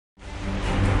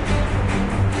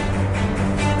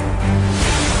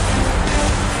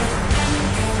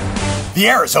The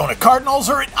Arizona Cardinals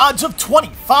are at odds of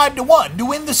 25-1 to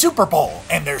win the Super Bowl,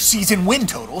 and their season win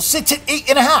total sits at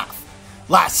 8.5.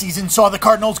 Last season saw the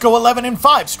Cardinals go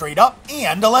 11-5 straight up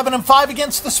and 11-5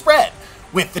 against the spread,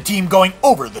 with the team going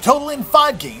over the total in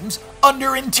 5 games,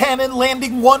 under in 10 and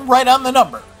landing 1 right on the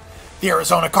number. The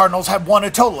Arizona Cardinals have won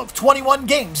a total of 21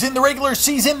 games in the regular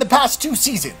season the past 2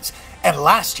 seasons, and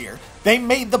last year they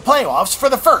made the playoffs for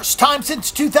the first time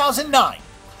since 2009.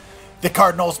 The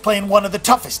Cardinals play in one of the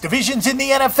toughest divisions in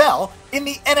the NFL, in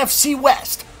the NFC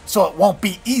West, so it won't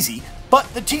be easy, but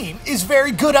the team is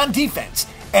very good on defense,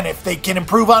 and if they can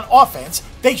improve on offense,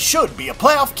 they should be a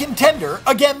playoff contender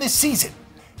again this season.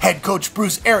 Head coach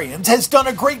Bruce Arians has done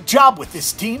a great job with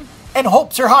this team, and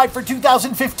hopes are high for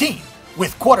 2015,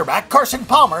 with quarterback Carson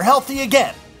Palmer healthy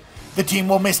again. The team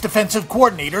will miss defensive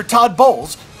coordinator Todd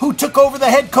Bowles, who took over the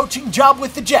head coaching job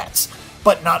with the Jets,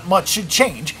 but not much should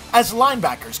change as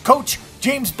linebackers coach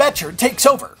James Bettcher takes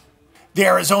over. The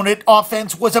Arizona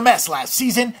offense was a mess last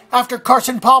season after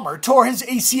Carson Palmer tore his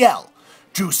ACL.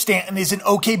 Drew Stanton is an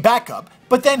okay backup,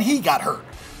 but then he got hurt.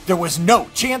 There was no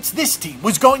chance this team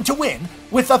was going to win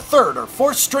with a 3rd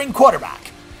or 4th string quarterback.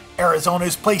 Arizona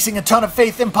is placing a ton of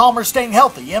faith in Palmer staying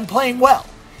healthy and playing well.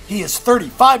 He is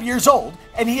 35 years old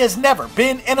and he has never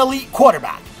been an elite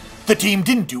quarterback. The team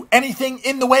didn't do anything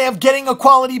in the way of getting a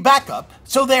quality backup,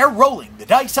 so they're rolling the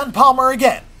dice on Palmer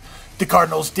again. The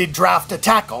Cardinals did draft a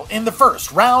tackle in the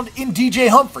 1st round in DJ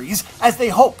Humphries as they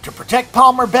hope to protect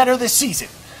Palmer better this season.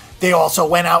 They also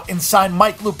went out and signed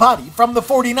Mike Iupati from the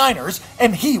 49ers,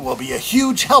 and he will be a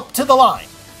huge help to the line.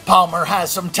 Palmer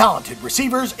has some talented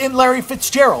receivers in Larry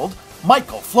Fitzgerald,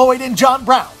 Floyd and John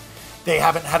Brown. They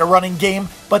haven't had a running game,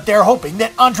 but they're hoping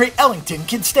that Andre Ellington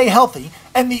can stay healthy,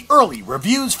 and the early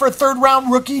reviews for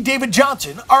 3rd-round rookie David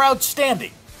Johnson are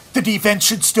outstanding. The defense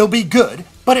should still be good,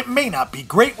 but it may not be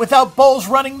great without Bowles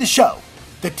running the show.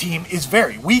 The team is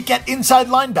very weak at inside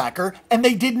linebacker, and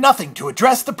they did nothing to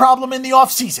address the problem in the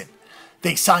offseason.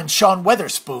 They signed Sean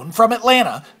Weatherspoon from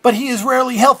Atlanta, but he is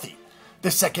rarely healthy. The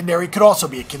secondary could also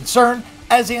be a concern,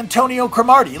 as Antonio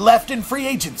Cromartie left in free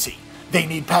agency. They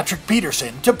need Patrick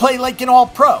Peterson to play like an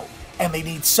all-pro, and they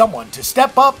need someone to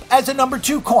step up as a number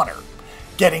 2 corner.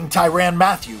 Getting Tyrann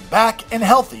Mathieu back and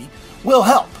healthy will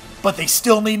help, but they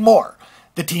still need more.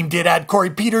 The team did add Corey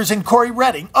Peters and Corey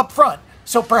Redding up front,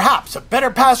 so perhaps a better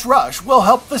pass rush will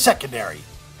help the secondary.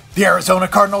 The Arizona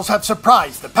Cardinals have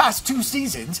surprised the past 2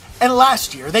 seasons, and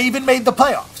last year they even made the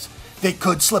playoffs. They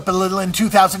could slip a little in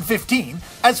 2015,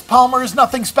 as Palmer is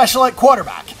nothing special at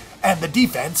quarterback, and the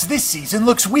defense this season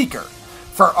looks weaker.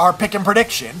 For our pick and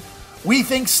prediction, we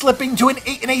think slipping to an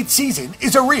 8-8 season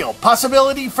is a real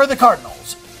possibility for the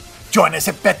Cardinals. Join us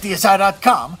at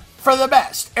BetDSI.com for the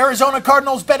best Arizona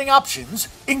Cardinals betting options,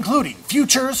 including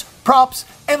futures, props,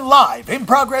 and live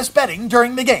in-progress betting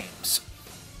during the games.